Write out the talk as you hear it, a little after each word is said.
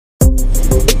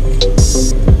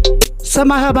Sa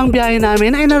mahabang biyahe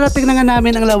namin ay narating na nga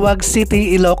namin ang Lawag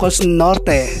City, Ilocos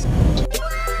Norte.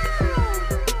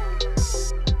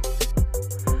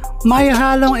 May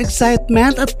halong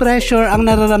excitement at pressure ang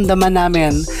nararamdaman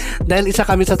namin dahil isa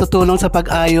kami sa tutulong sa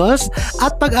pag-ayos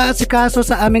at pag-aasikaso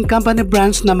sa aming company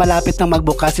branch na malapit nang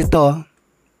magbukas ito.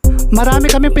 Marami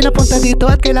kami pinapunta dito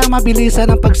at kailangang mabilisan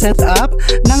ang pag-set up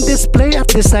ng display at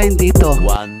design dito.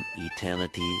 One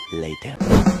eternity later.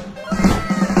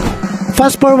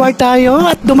 Fast forward tayo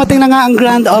at dumating na nga ang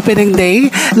grand opening day.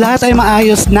 Lahat ay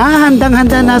maayos na,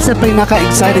 handang-handa na sa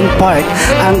pinaka-exciting part,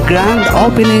 ang grand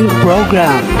opening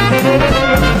program.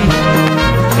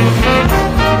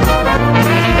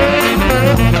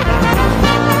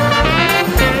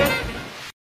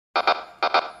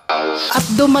 At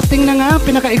dumating na nga ang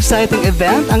pinaka-exciting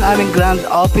event, ang aming grand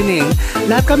opening.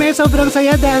 Lahat kami ay sobrang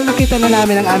saya dahil nakita na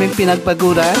namin ang aming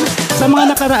pinagpaguran sa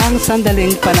mga nakaraang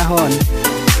sandaling panahon.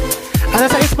 Alas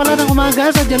 6 pala ng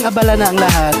umaga, sadyang abala na ang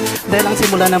lahat dahil ang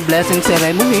simula ng blessing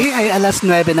ceremony ay alas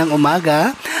 9 ng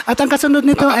umaga at ang kasunod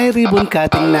nito ay ribbon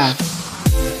cutting na.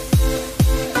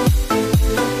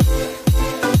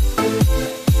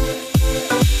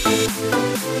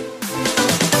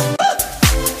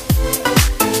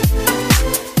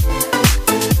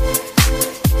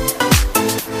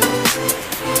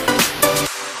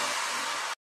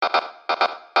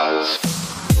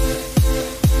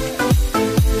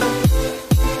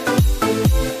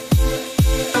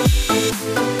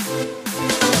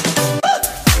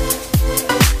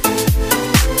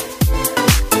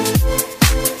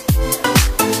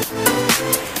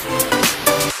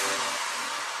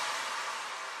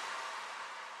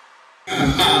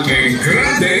 Ang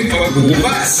grandeng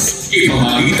pagbubukas,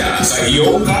 ipamahita sa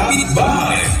iyong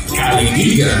kapitbahay,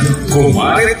 kaibigan,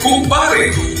 kumare, kumpare,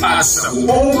 at sa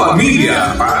buong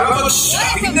pamilya para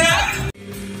mag-shopping na!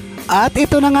 At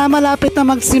ito na nga, malapit na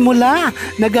magsimula.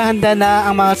 Naghahanda na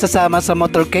ang mga sasama sa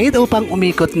motorcade upang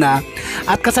umikot na.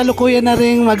 At kasalukuyan na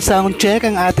ring mag-soundcheck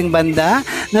ang ating banda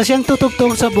na siyang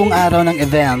tutugtog sa buong araw ng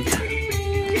event.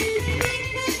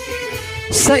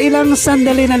 Sa ilang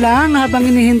sandali na lang habang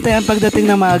hinihintay ang pagdating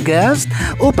ng mga guest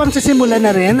upang sisimula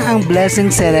na rin ang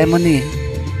blessing ceremony.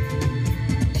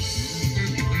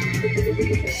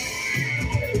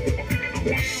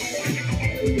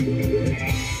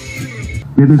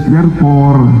 Let us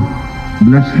therefore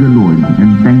bless the Lord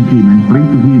and thank Him and pray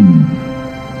to Him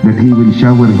that He will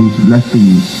shower His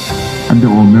blessings on the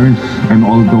owners and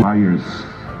all the buyers,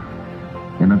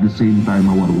 and at the same time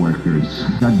our workers.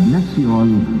 God bless you all,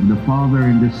 the Father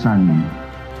and the Son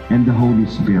and the Holy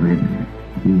Spirit.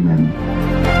 Amen.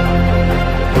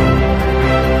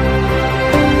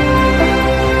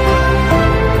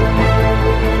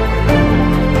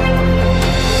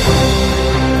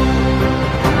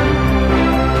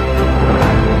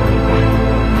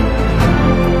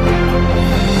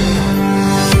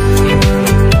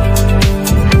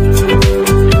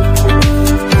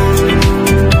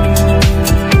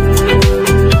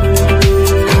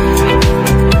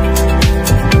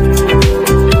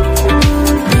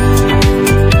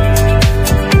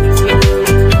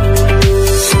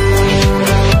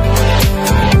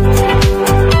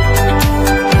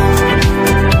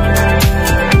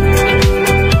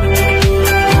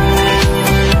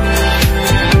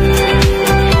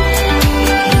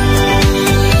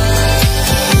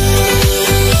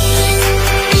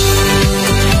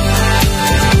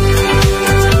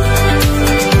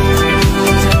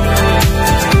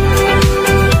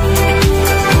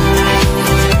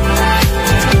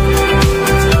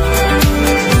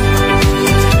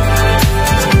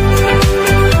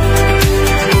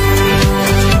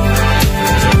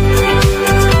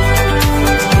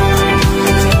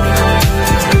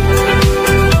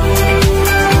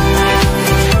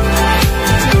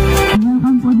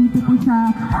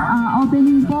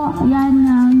 Opening po yan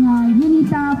ng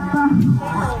Unitap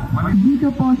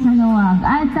dito po sa Lawag.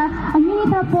 At ang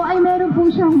Unitap po ay meron po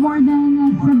siyang more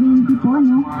than 70 po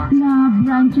na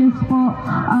branches po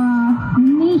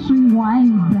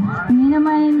nationwide. Ngayon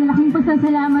naman, malaking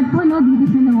pasasalamat po dito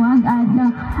sa Lawag at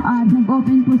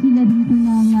nag-open po sila dito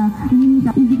ng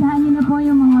Unitap. Ibitahan niyo na po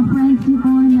yung mga friends niyo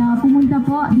po na pumunta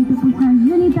po dito po sa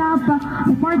Unitap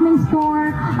department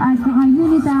store at saka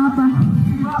Unitap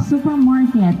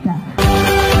supermarket.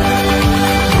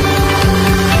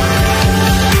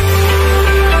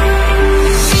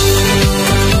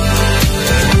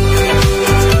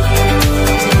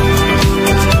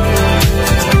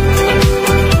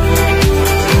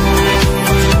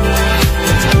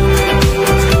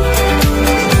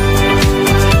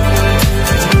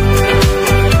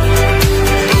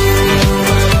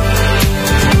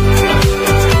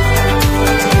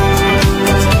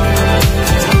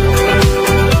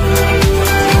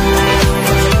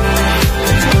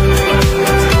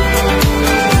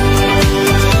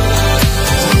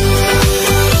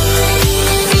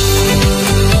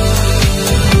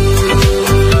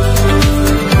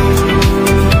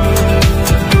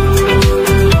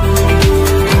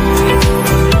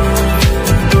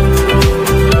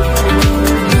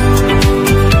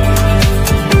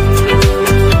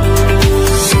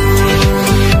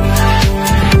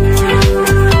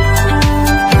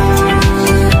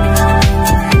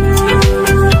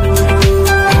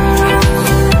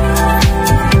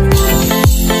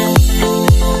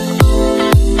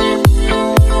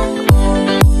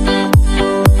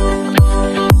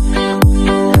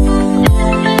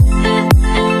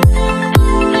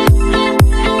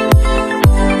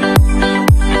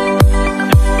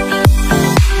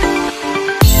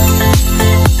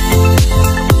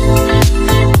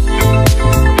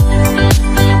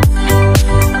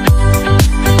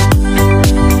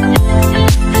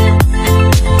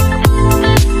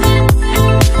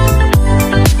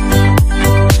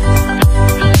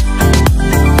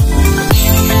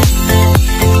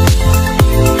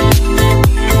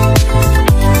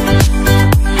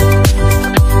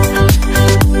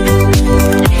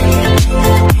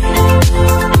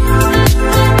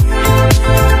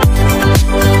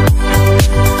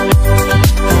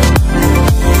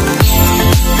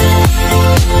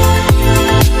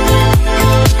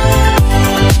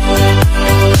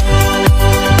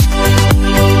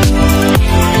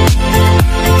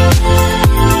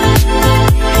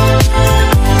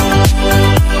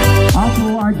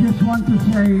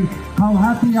 say how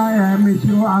happy I am is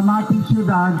your Amati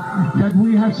Ciudad that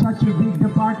we have such a big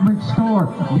department store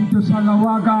dito sa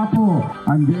Lawaga po.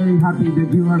 I'm very happy that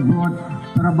you have brought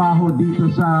trabaho dito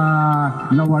sa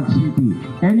Lawag City.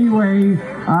 Anyway,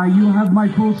 you have my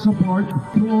full support.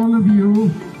 To all of you,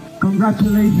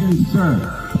 congratulations, sir.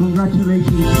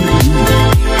 Congratulations to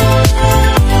you.